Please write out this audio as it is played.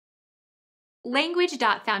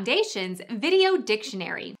Language.Foundation's Video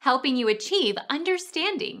Dictionary, helping you achieve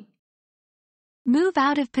understanding. Move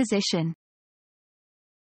out of position.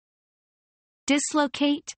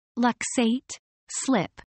 Dislocate, luxate,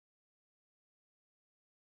 slip.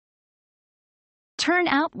 Turn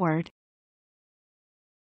outward.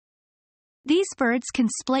 These birds can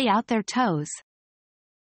splay out their toes.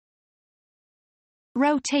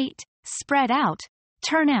 Rotate, spread out,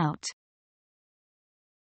 turn out.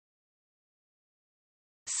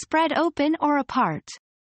 Spread open or apart.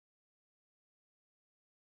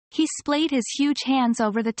 He splayed his huge hands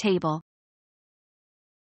over the table.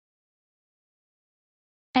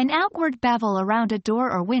 An outward bevel around a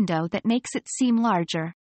door or window that makes it seem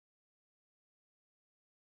larger.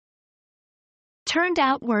 Turned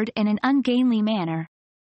outward in an ungainly manner.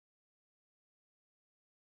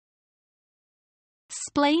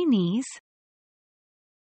 Splay knees.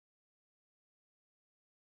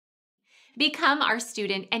 Become our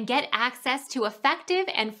student and get access to effective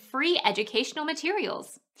and free educational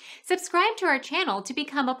materials. Subscribe to our channel to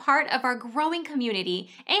become a part of our growing community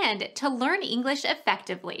and to learn English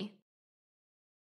effectively.